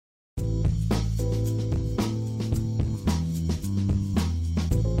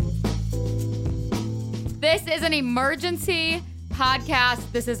This is an emergency podcast.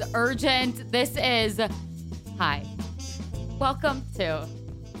 This is urgent. Hi. Welcome to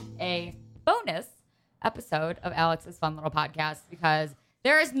a bonus episode of Alex's fun little podcast because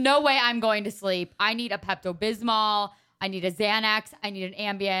there is no way I'm going to sleep. I need a Pepto-Bismol. I need a Xanax. I need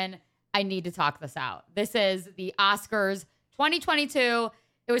an Ambien. I need to talk this out. This is the Oscars 2022.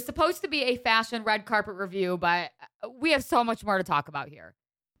 It was supposed to be a fashion red carpet review, but we have so much more to talk about here.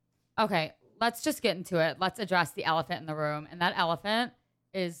 Okay, let's just get into it. Let's address the elephant in the room. And that elephant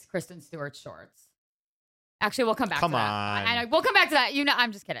is Kristen Stewart's shorts. Actually, we'll come back to that. We'll come back to that.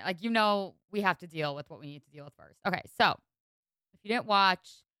 I'm just kidding. We have to deal with what we need to deal with first. Okay, so if you didn't watch,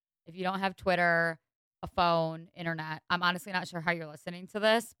 if you don't have Twitter, a phone, internet, I'm honestly not sure how you're listening to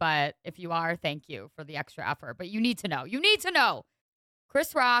this, but if you are, thank you for the extra effort. But you need to know.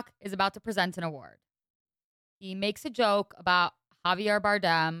 Chris Rock is about to present an award. He makes a joke about Javier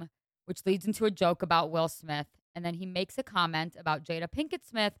Bardem, which leads into a joke about Will Smith. And then he makes a comment about Jada Pinkett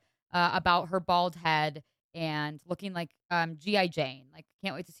Smith, about her bald head and looking like G.I. Jane.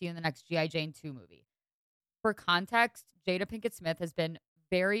 Can't wait to see you in the next G.I. Jane 2 movie. For context, Jada Pinkett Smith has been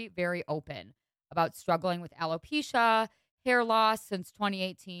very, very open about struggling with alopecia, hair loss since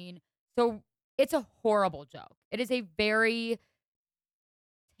 2018. So it's a horrible joke. It is a very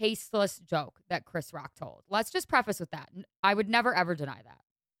tasteless joke that Chris Rock told. Let's just preface with that. I would never, ever deny that.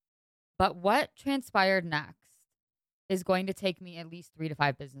 But what transpired next is going to take me at least 3 to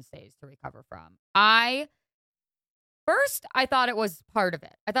 5 business days to recover from. First, I thought it was part of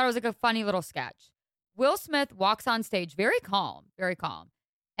it. I thought it was like a funny little sketch. Will Smith walks on stage very calm,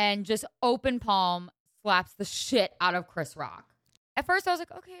 and just open palm slaps the shit out of Chris Rock. At first, I was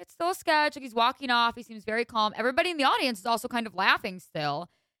like, okay, it's still a sketch. He's walking off. He seems very calm. Everybody in the audience is also kind of laughing still.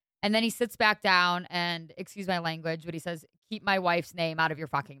 And then he sits back down and, excuse my language, but he says, keep my wife's name out of your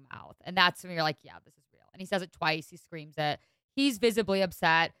fucking mouth. And that's when you're like, yeah, this is real. And he says it twice. He screams it. He's visibly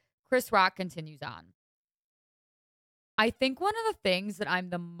upset. Chris Rock continues on. I think one of the things that I'm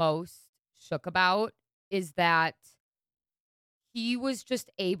the most shook about is that he was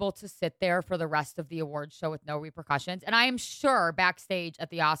just able to sit there for the rest of the awards show with no repercussions. And I am sure backstage at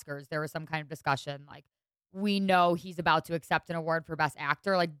the Oscars, there was some kind of discussion like, we know he's about to accept an award for Best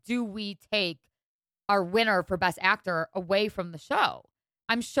Actor. Do we take our winner for Best Actor away from the show?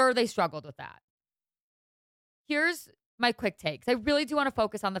 I'm sure they struggled with that. Here's my quick takes. I really do want to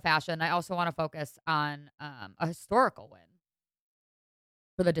focus on the fashion. I also want to focus on a historical win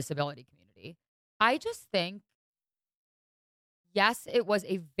for the disability community. I just think, yes, it was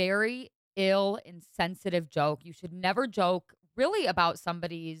a very ill, insensitive joke. You should never joke really about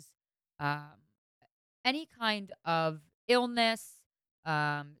somebody's any kind of illness,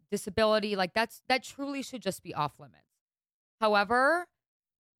 disability. That truly should just be off limits. However,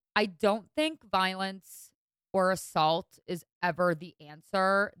 I don't think violence or assault is ever the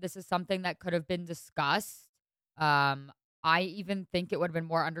answer. This is something that could have been discussed. I even think it would have been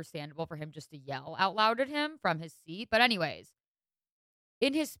more understandable for him just to yell out loud at him from his seat. But anyways,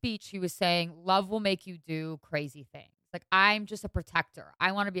 in his speech, he was saying, love will make you do crazy things. I'm just a protector.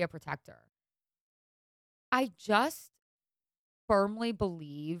 I want to be a protector. I just firmly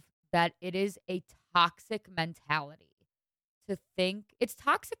believe that it is a toxic mentality to think it's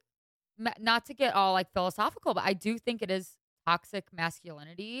toxic, not to get all philosophical, but I do think it is toxic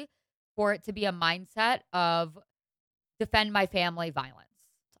masculinity for it to be a mindset of defend my family violence.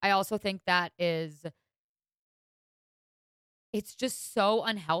 I also think that it's just so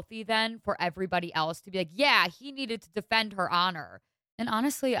unhealthy then for everybody else to be like, yeah, he needed to defend her honor. And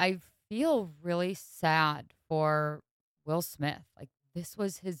honestly, I feel really sad for Will Smith. This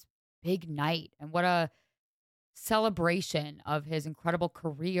was his big night, and what a celebration of his incredible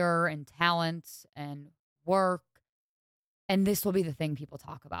career and talents and work. And this will be the thing people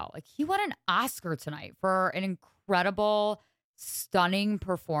talk about. He won an Oscar tonight for an incredible, stunning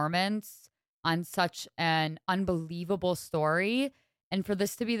performance on such an unbelievable story. And for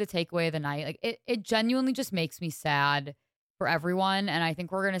this to be the takeaway of the night, it genuinely just makes me sad for everyone. And I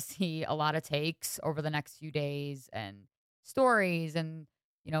think we're going to see a lot of takes over the next few days and stories and,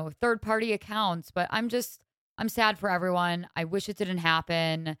 third-party accounts. But I'm sad for everyone. I wish it didn't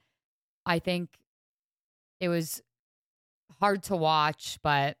happen. I think it was hard to watch,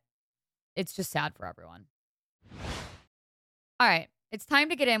 but it's just sad for everyone. All right. It's time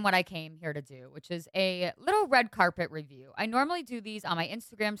to get in what I came here to do, which is a little red carpet review. I normally do these on my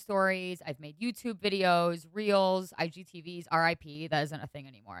Instagram stories. I've made YouTube videos, Reels, IGTVs, RIP. That isn't a thing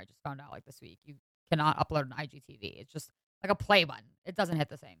anymore. I just found out this week. You cannot upload an IGTV. It's just like a play button. It doesn't hit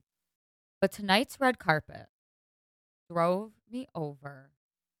the same. But tonight's red carpet drove me over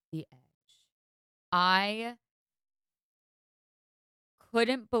the edge. I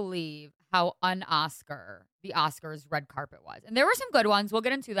couldn't believe how un-Oscar the Oscars red carpet was. And there were some good ones. We'll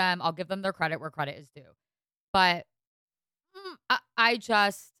get into them. I'll give them their credit where credit is due. But I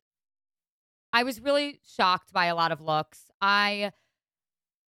was really shocked by a lot of looks. I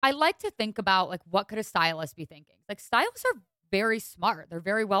like to think about like what could a stylist be thinking? Like stylists are very smart. They're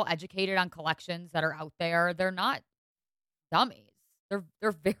very well educated on collections that are out there. They're not dummies.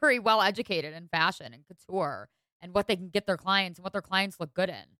 They're very well educated in fashion and couture and what they can get their clients and what their clients look good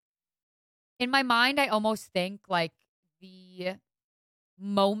in. In my mind, I almost think like the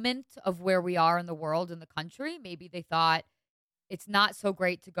moment of where we are in the world, in the country, maybe they thought it's not so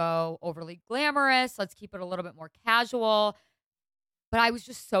great to go overly glamorous. Let's keep it a little bit more casual. But I was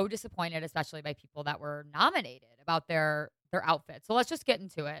just so disappointed, especially by people that were nominated about their outfits. So let's just get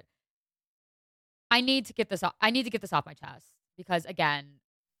into it. I need to get this off my chest because, again,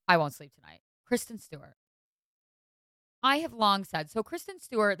 I won't sleep tonight. Kristen Stewart. I have long said, so Kristen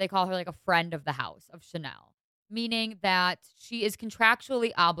Stewart, they call her like a friend of the house of Chanel, meaning that she is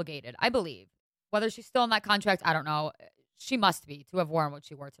contractually obligated, I believe. Whether she's still in that contract, I don't know. She must be to have worn what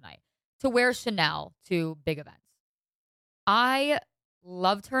she wore tonight, to wear Chanel to big events. I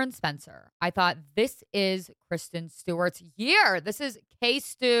loved her in Spencer. I thought this is Kristen Stewart's year. This is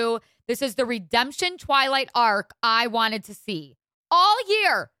K-Stu. This is the redemption Twilight arc I wanted to see all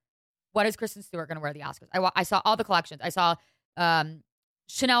year. What is Kristen Stewart going to wear at the Oscars? I saw all the collections. I saw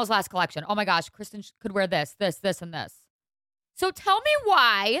Chanel's last collection. Oh my gosh, Kristen could wear this, and this. So tell me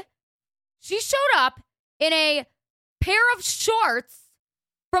why she showed up in a pair of shorts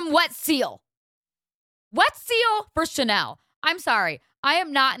from Wet Seal. Wet Seal for Chanel. I'm sorry. I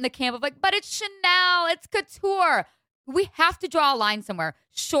am not in the camp of like, but it's Chanel. It's couture. We have to draw a line somewhere.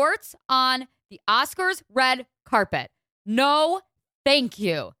 Shorts on the Oscars red carpet. No, thank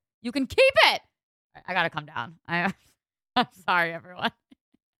you. You can keep it. I got to come down. I'm sorry, everyone.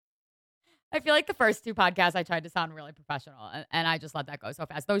 I feel like the first two podcasts I tried to sound really professional, and I just let that go so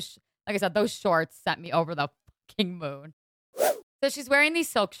fast. Like I said, those shorts sent me over the fucking moon. So she's wearing these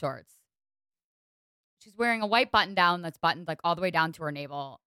silk shorts. She's wearing a white button down that's buttoned like all the way down to her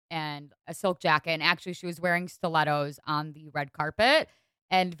navel and a silk jacket. And actually, she was wearing stilettos on the red carpet.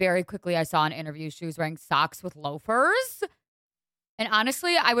 And very quickly, I saw an interview. She was wearing socks with loafers. And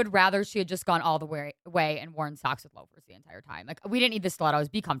honestly, I would rather she had just gone all the way and worn socks with loafers the entire time. Like, we didn't need the stilettos.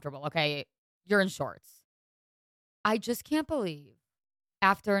 Be comfortable, okay? You're in shorts. I just can't believe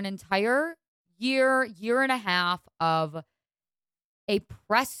after an entire year and a half of a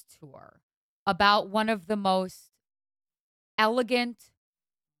press tour about one of the most elegant,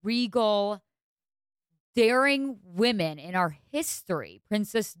 regal, daring women in our history,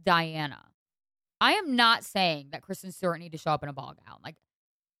 Princess Diana. I am not saying that Kristen Stewart need to show up in a ball gown. Like,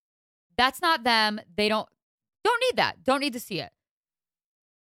 that's not them. They don't need that. Don't need to see it.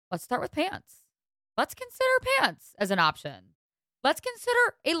 Let's start with pants. Let's consider pants as an option. Let's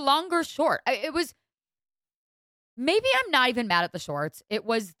consider a longer short. Maybe I'm not even mad at the shorts. It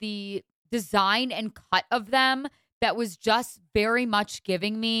was the design and cut of them that was just very much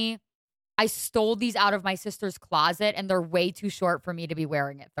giving me, I stole these out of my sister's closet and they're way too short for me to be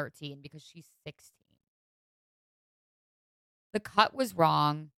wearing at 13 because she's 16. The cut was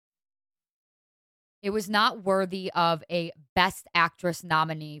wrong. It was not worthy of a Best Actress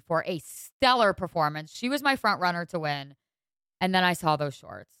nominee for a stellar performance. She was my front runner to win. And then I saw those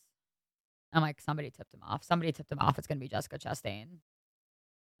shorts. I'm like, somebody tipped him off. It's going to be Jessica Chastain.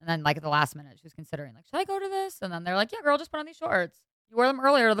 And then like at the last minute, she was considering like, should I go to this? And then they're like, yeah, girl, just put on these shorts. You wore them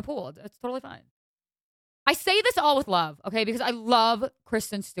earlier to the pool. It's totally fine. I say this all with love, okay? Because I love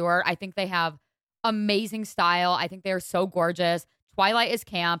Kristen Stewart. I think they have amazing style. I think they're so gorgeous. Twilight is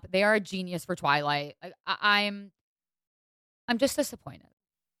camp. They are a genius for Twilight. I'm just disappointed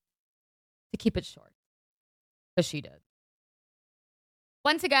to keep it short because she did.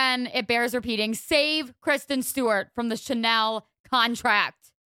 Once again, it bears repeating, save Kristen Stewart from the Chanel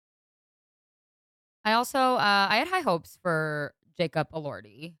contract. I also, I had high hopes for Jacob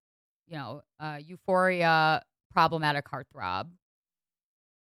Elordi, Euphoria problematic heartthrob.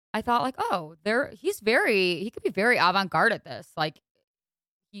 I thought like, he could be very avant-garde at this. Like,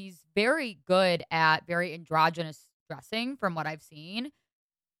 he's very good at very androgynous dressing from what I've seen.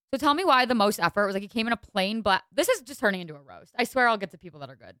 So tell me why the most effort was like he came in a plain black. This is just turning into a roast. I swear I'll get to people that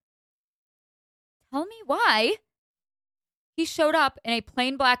are good. Tell me why he showed up in a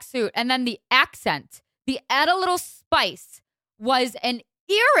plain black suit and then the accent, the add a little spice was an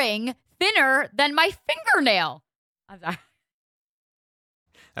earring thinner than my fingernail. I'm sorry.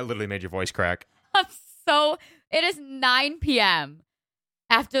 That literally made your voice crack. It is 9 p.m.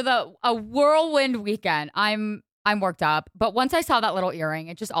 After a whirlwind weekend, I'm worked up. But once I saw that little earring,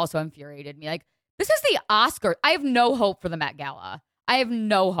 it just also infuriated me. Like, this is the Oscar. I have no hope for the Met Gala. I have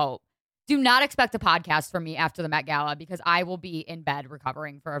no hope. Do not expect a podcast from me after the Met Gala because I will be in bed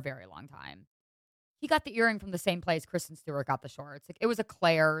recovering for a very long time. He got the earring from the same place Kristen Stewart got the shorts. Like, it was a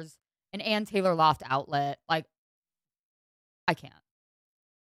Claire's, an Ann Taylor Loft outlet. Like, I can't.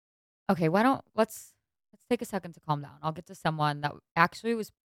 Okay, let's take a second to calm down. I'll get to someone that actually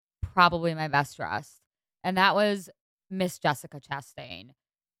was probably my best dressed, and that was Miss Jessica Chastain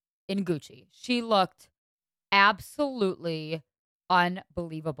in Gucci. She looked absolutely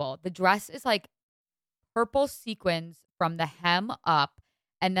unbelievable. The dress is like purple sequins from the hem up,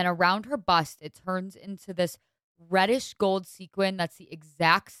 and then around her bust, it turns into this reddish gold sequin that's the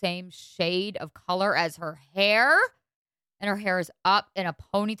exact same shade of color as her hair. And her hair is up in a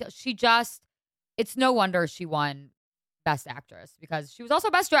ponytail. It's no wonder she won Best Actress because she was also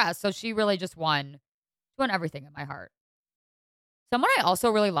Best Dressed. So she really just won everything in my heart. Someone I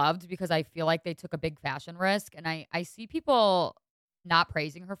also really loved because I feel like they took a big fashion risk, and I see people not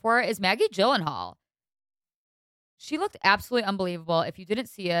praising her for it, is Maggie Gyllenhaal. She looked absolutely unbelievable. If you didn't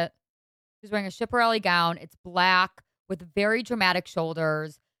see it, she was wearing a Schiaparelli gown. It's black with very dramatic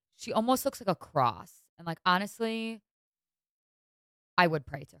shoulders. She almost looks like a cross. And like, honestly, I would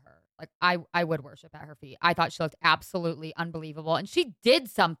pray to her. Like, I would worship at her feet. I thought she looked absolutely unbelievable. And she did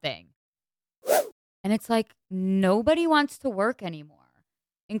something. And it's like, nobody wants to work anymore,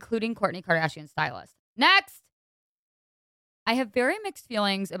 including Kourtney Kardashian's stylist. Next! I have very mixed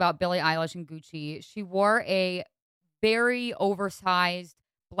feelings about Billie Eilish and Gucci. She wore a very oversized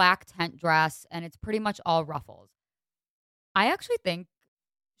black tent dress, and it's pretty much all ruffles. I actually think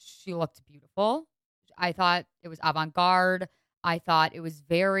she looked beautiful. I thought it was avant-garde. I thought it was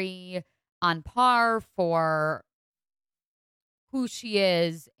very on par for who she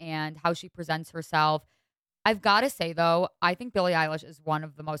is and how she presents herself. I've got to say, though, I think Billie Eilish is one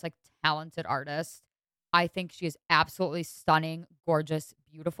of the most like talented artists. I think she is absolutely stunning, gorgeous,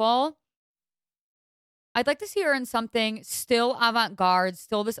 beautiful. I'd like to see her in something still avant-garde,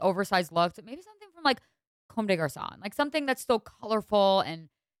 still this oversized look, maybe something from like Comme des Garçons, like something that's still colorful and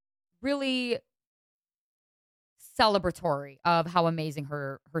really celebratory of how amazing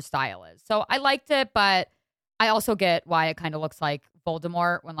her style is. So I liked it, but I also get why it kind of looks like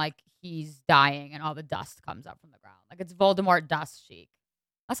Voldemort when like he's dying and all the dust comes up from the ground. Like, it's Voldemort dust chic.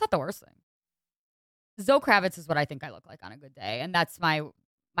 That's not the worst thing. Zoe Kravitz is what I think I look like on a good day, and that's my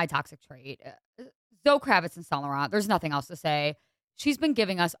toxic trait. Zoe Kravitz and Saint Laurent, there's nothing else to say. She's been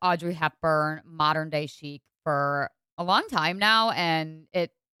giving us Audrey Hepburn modern day chic for a long time now, and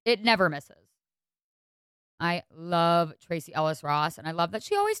it never misses. I love Tracee Ellis Ross, and I love that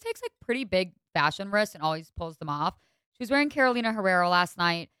she always takes like pretty big fashion risks and always pulls them off. She was wearing Carolina Herrera last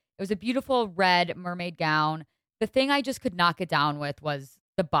night. It was a beautiful red mermaid gown. The thing I just could not get down with was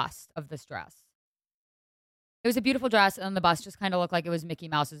the bust of this dress. It was a beautiful dress, and the bust just kind of looked like it was Mickey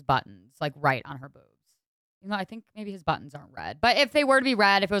Mouse's buttons, like right on her boobs. You know, I think maybe his buttons aren't red. But if they were to be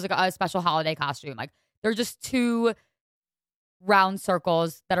red, if it was like a special holiday costume, like they're just two round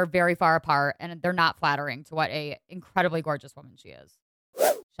circles that are very far apart, and they're not flattering to what a incredibly gorgeous woman she is.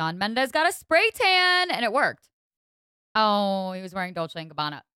 Shawn Mendes got a spray tan, and it worked. Oh, he was wearing Dolce &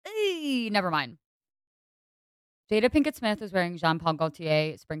 Gabbana. Never mind. Jada Pinkett Smith was wearing Jean Paul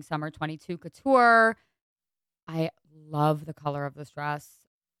Gaultier Spring Summer 22 Couture. I love the color of this dress.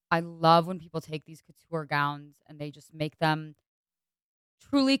 I love when people take these couture gowns and they just make them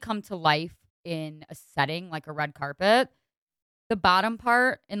truly come to life in a setting like a red carpet. The bottom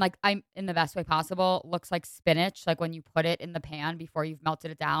part, in the best way possible, looks like spinach, like when you put it in the pan before you've melted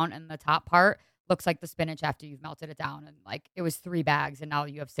it down, and the top part looks like the spinach after you've melted it down. And like it was 3 bags, and now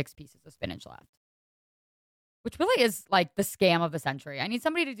you have 6 pieces of spinach left. Which really is like the scam of the century. I need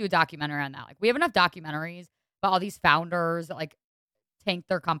somebody to do a documentary on that. Like, we have enough documentaries about all these founders that like tank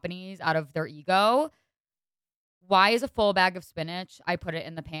their companies out of their ego. Why is a full bag of spinach? I put it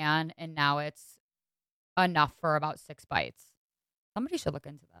in the pan, and now it's enough for about 6 bites. Somebody should look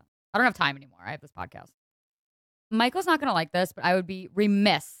into that. I don't have time anymore. I have this podcast. Michael's not going to like this, but I would be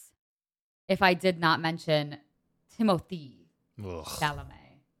remiss if I did not mention Timothée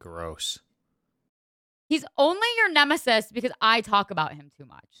Chalamet. Gross. He's only your nemesis because I talk about him too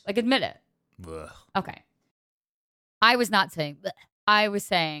much. Like, admit it. Ugh. Okay. I was not saying, bleh. I was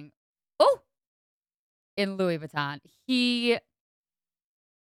saying, in Louis Vuitton.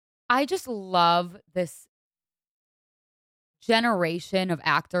 I just love this generation of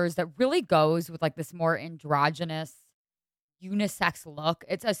actors that really goes with like this more androgynous unisex look.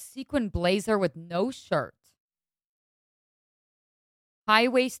 It's a sequin blazer with no shirt.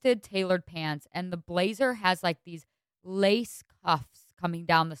 high-waisted tailored pants, and the blazer has like these lace cuffs coming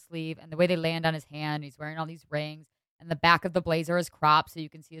down the sleeve, and the way they land on his hand, he's wearing all these rings, and the back of the blazer is cropped so you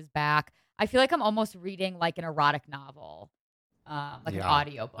can see his back. I feel like I'm almost reading like an erotic novel, like an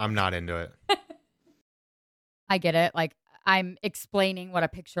audiobook. I'm not into it. I get it. Like, I'm explaining what a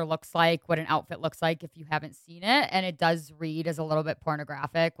picture looks like, what an outfit looks like if you haven't seen it, and it does read as a little bit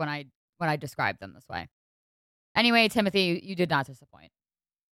pornographic when I describe them this way. Anyway, Timothy, you did not disappoint.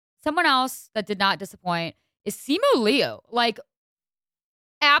 Someone else that did not disappoint is Simu Liu. Like,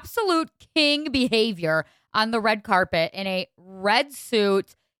 absolute king behavior on the red carpet in a red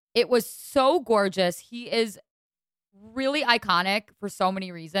suit. It was so gorgeous. He is really iconic for so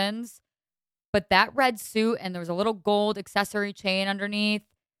many reasons. But that red suit, and there was a little gold accessory chain underneath,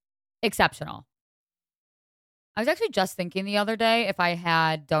 exceptional. I was actually just thinking the other day if I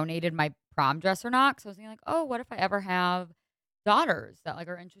had donated my prom dress or not. Because I was thinking like, oh, what if I ever have daughters that like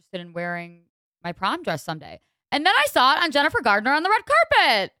are interested in wearing my prom dress someday? And then I saw it on Jennifer Gardner on the red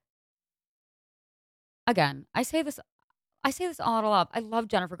carpet. Again, I say this all out loud. I love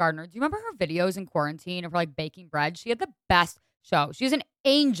Jennifer Gardner. Do you remember her videos in quarantine of her like baking bread? She had the best show. She's an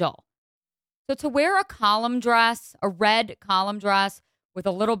angel. So to wear a column dress, a red column dress with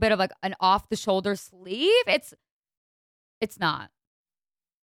a little bit of like an off the shoulder sleeve, it's not.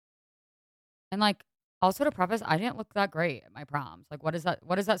 And like also to preface, I didn't look that great at my proms. Like what does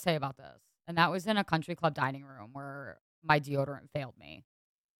that say about this? And that was in a country club dining room where my deodorant failed me.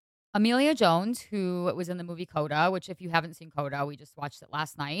 Amelia Jones, who was in the movie Coda, which if you haven't seen Coda, we just watched it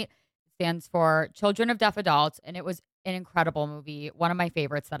last night, stands for Children of Deaf Adults. And it was an incredible movie. One of my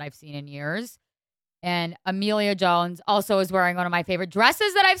favorites that I've seen in years. And Amelia Jones also is wearing one of my favorite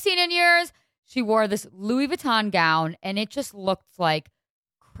dresses that I've seen in years. She wore this Louis Vuitton gown and it just looked like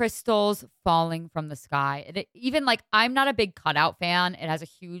crystals falling from the sky. Even like, I'm not a big cutout fan. It has a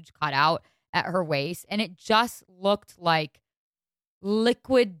huge cutout at her waist. And it just looked like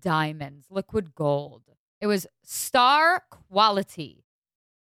liquid diamonds, liquid gold. It was star quality.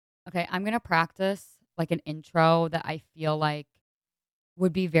 Okay, I'm going to practice like an intro that I feel like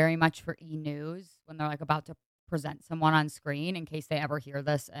would be very much for E! News when they're like about to present someone on screen in case they ever hear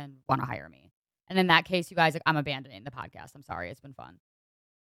this and want to hire me. And in that case, you guys, like, I'm abandoning the podcast. I'm sorry. It's been fun.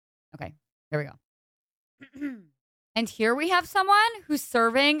 Okay, here we go. And here we have someone who's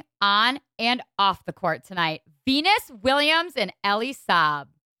serving on and off the court tonight. Venus Williams and Elie Saab.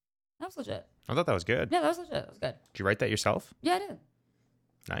 That was legit. I thought that was good. Yeah, that was legit. That was good. Did you write that yourself? Yeah, I did.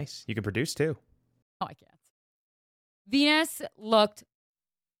 Nice. You can produce too. Oh, I can't. Venus looked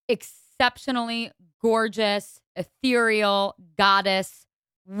exceptionally gorgeous, ethereal, goddess,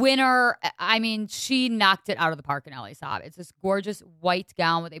 winner. I mean, she knocked it out of the park in Elie Saab. It's this gorgeous white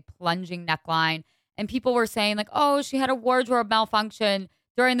gown with a plunging neckline. And people were saying like, oh, she had a wardrobe malfunction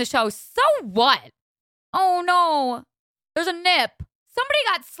during the show. So what? Oh, no. There's a nip. Somebody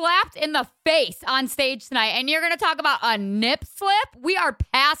got slapped in the face on stage tonight, and you're going to talk about a nip slip? We are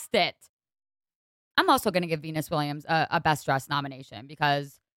past it. I'm also going to give Venus Williams a Best Dress nomination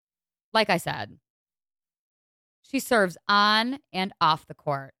because, like I said, she serves on and off the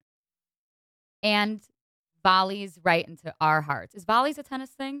court and volleys right into our hearts. Is volleys a tennis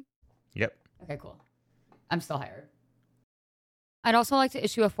thing? Yep. Okay, cool. I'm still hired. I'd also like to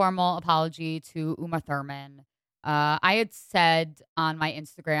issue a formal apology to Uma Thurman. I had said on my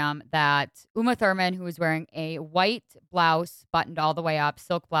Instagram that Uma Thurman, who was wearing a white blouse buttoned all the way up,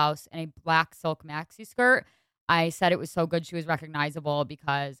 silk blouse, and a black silk maxi skirt, I said it was so good she was recognizable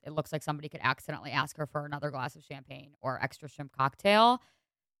because it looks like somebody could accidentally ask her for another glass of champagne or extra shrimp cocktail.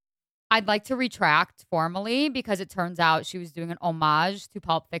 I'd like to retract formally because it turns out she was doing an homage to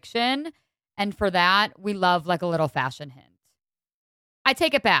Pulp Fiction. And for that, we love like a little fashion hint. I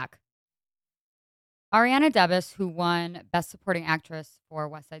take it back. Ariana DeBose, who won Best Supporting Actress for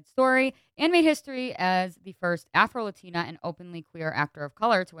West Side Story and made history as the first Afro-Latina and openly queer actor of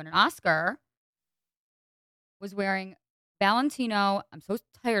color to win an Oscar, was wearing Valentino. I'm so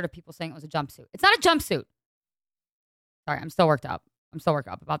tired of people saying it was a jumpsuit. It's not a jumpsuit. Sorry, I'm still worked up.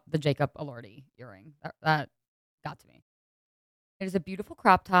 About the Jacob Elordi earring. That got to me. It is a beautiful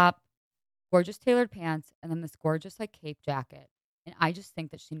crop top, gorgeous tailored pants, and then this gorgeous like cape jacket. And I just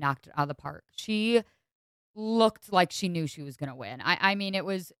think that she knocked it out of the park. She looked like she knew she was going to win. I mean, it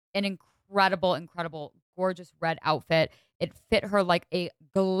was an incredible, gorgeous red outfit. It fit her like a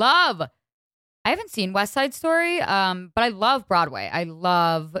glove. I haven't seen West Side Story, but I love Broadway. I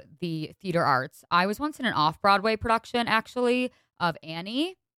love the theater arts. I was once in an off-Broadway production, actually, of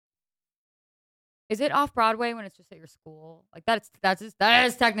Annie. Is it off Broadway when it's just at your school? Like that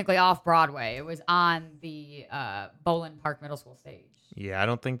is technically off Broadway. It was on the Boland Park Middle School stage. Yeah, I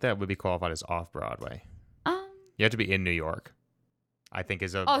don't think that would be qualified as off Broadway. You have to be in New York, I think,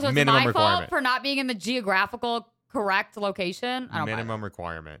 is a so it's minimum my requirement. fault for not being in the geographical correct location? I don't buy Minimum that.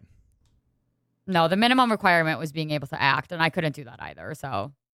 requirement. No, the minimum requirement was being able to act, and I couldn't do that either.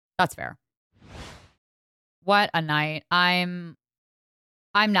 So that's fair. What a night. I'm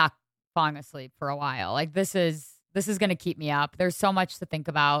not falling asleep for a while. Like this is going to keep me up. There's so much to think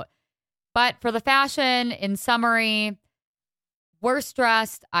about. But for the fashion, in summary, worst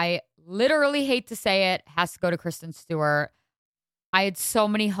dressed, I literally hate to say it, has to go to Kristen Stewart. I had so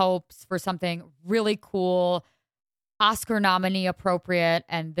many hopes for something really cool, Oscar nominee appropriate,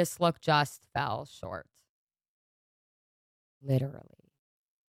 and this look just fell short. Literally.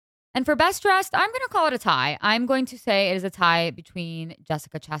 And for best dressed, I'm going to call it a tie. I'm going to say it is a tie between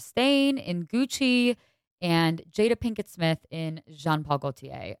Jessica Chastain in Gucci and Jada Pinkett Smith in Jean Paul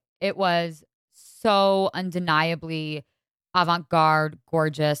Gaultier. It was so undeniably avant-garde,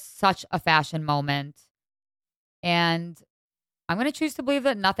 gorgeous, such a fashion moment. And I'm going to choose to believe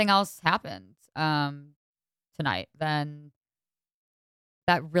that nothing else happened tonight than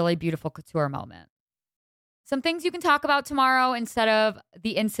that really beautiful couture moment. Some things you can talk about tomorrow instead of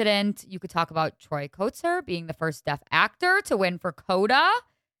the incident. You could talk about Troy Kotsur being the first deaf actor to win for Coda.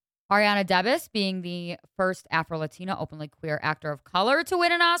 Ariana DeBose being the first Afro-Latina openly queer actor of color to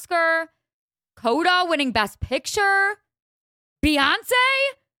win an Oscar. Coda winning Best Picture. Beyonce?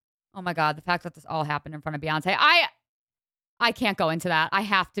 Oh my God, the fact that this all happened in front of Beyonce. I can't go into that. I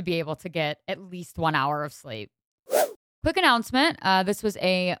have to be able to get at least 1 hour of sleep. Quick announcement. This was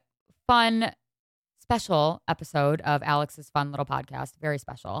a fun, special episode of Alex's fun little podcast. Very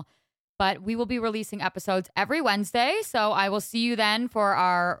special. But we will be releasing episodes every Wednesday. So I will see you then for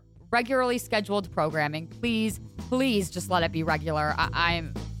our regularly scheduled programming. Please just let it be regular.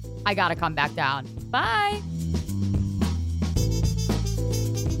 I got to come back down. Bye.